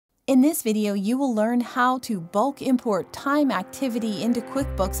In this video, you will learn how to bulk import time activity into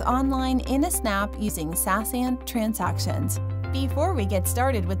QuickBooks Online in a snap using SaasAnt Transactions. Before we get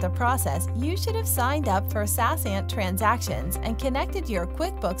started with the process, you should have signed up for SaasAnt Transactions and connected your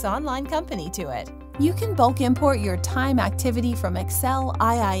QuickBooks Online company to it. You can bulk import your time activity from Excel,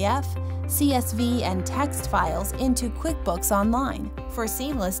 IIF, CSV, and text files into QuickBooks Online for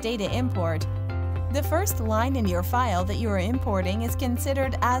seamless data import. The first line in your file that you are importing is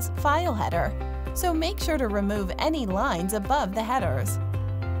considered as file header, so make sure to remove any lines above the headers.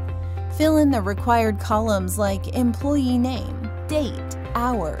 Fill in the required columns like employee name, date,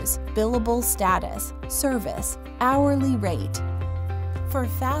 hours, billable status, service, hourly rate. For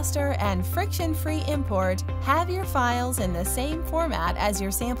faster and friction-free import, have your files in the same format as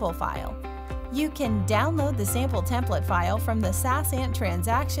your sample file. You can download the sample template file from the SaasAnt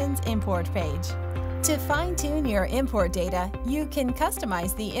Transactions import page. To fine-tune your import data, you can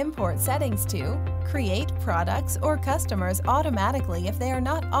customize the import settings to create products or customers automatically if they are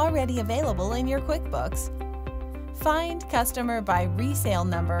not already available in your QuickBooks, find customer by resale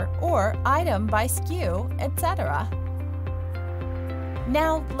number or item by SKU, etc.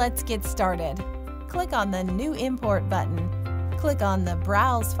 Now let's get started. Click on the New Import button. Click on the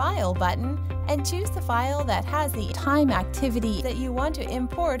Browse File button and choose the file that has the time activity that you want to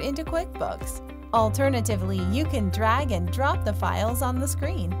import into QuickBooks. Alternatively, you can drag and drop the files on the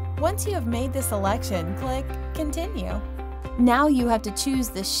screen. Once you have made the selection, click Continue. Now you have to choose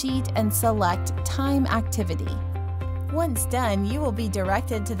the sheet and select Time Activity. Once done, you will be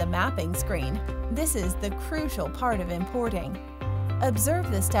directed to the mapping screen. This is the crucial part of importing.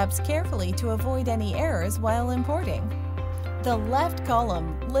 Observe the steps carefully to avoid any errors while importing. The left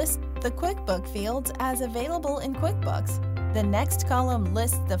column lists the QuickBook fields as available in QuickBooks. The next column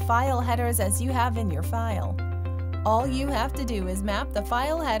lists the file headers as you have in your file. All you have to do is map the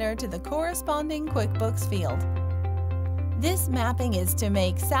file header to the corresponding QuickBooks field. This mapping is to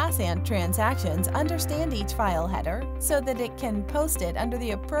make SaasAnt Transactions understand each file header so that it can post it under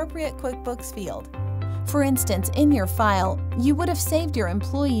the appropriate QuickBooks field. For instance, in your file, you would have saved your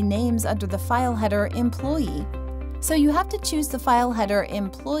employee names under the file header Employee. So you have to choose the file header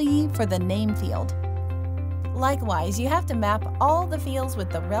Employee for the name field. Likewise, you have to map all the fields with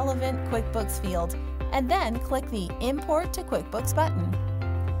the relevant QuickBooks field and then click the Import to QuickBooks button.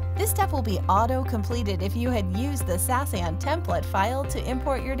 This step will be auto-completed if you had used the SaasAnt template file to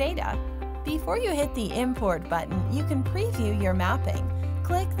import your data. Before you hit the Import button, you can preview your mapping.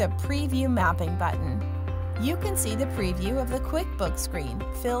 Click the Preview Mapping button. You can see the preview of the QuickBooks screen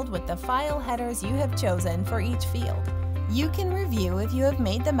filled with the file headers you have chosen for each field. You can review if you have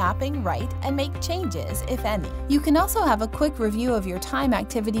made the mapping right and make changes, if any. You can also have a quick review of your time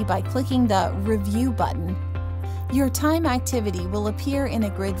activity by clicking the Review button. Your time activity will appear in a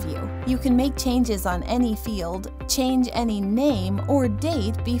grid view. You can make changes on any field, change any name or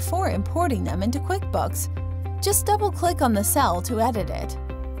date before importing them into QuickBooks. Just double-click on the cell to edit it.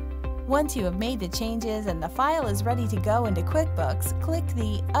 Once you have made the changes and the file is ready to go into QuickBooks, click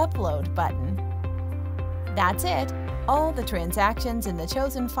the Upload button. That's it. All the transactions in the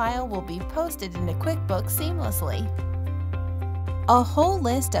chosen file will be posted into QuickBooks seamlessly. A whole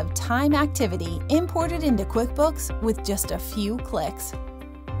list of time activity imported into QuickBooks with just a few clicks.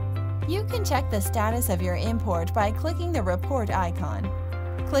 You can check the status of your import by clicking the report icon.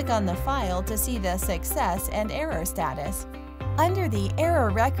 Click on the file to see the success and error status. Under the Error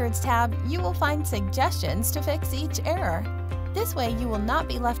Records tab, you will find suggestions to fix each error. This way you will not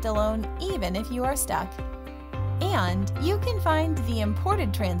be left alone even if you are stuck. And you can find the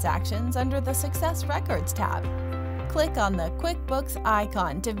imported transactions under the Success Records tab. Click on the QuickBooks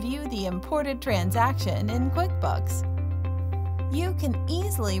icon to view the imported transaction in QuickBooks. You can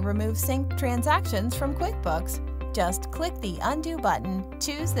easily remove synced transactions from QuickBooks. Just click the Undo button,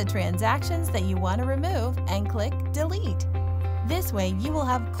 choose the transactions that you want to remove, and click Delete. This way you will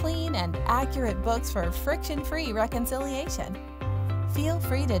have clean and accurate books for friction-free reconciliation. Feel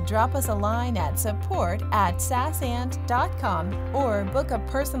free to drop us a line at support@saasant.com or book a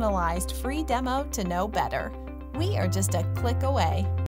personalized free demo to know better. We are just a click away.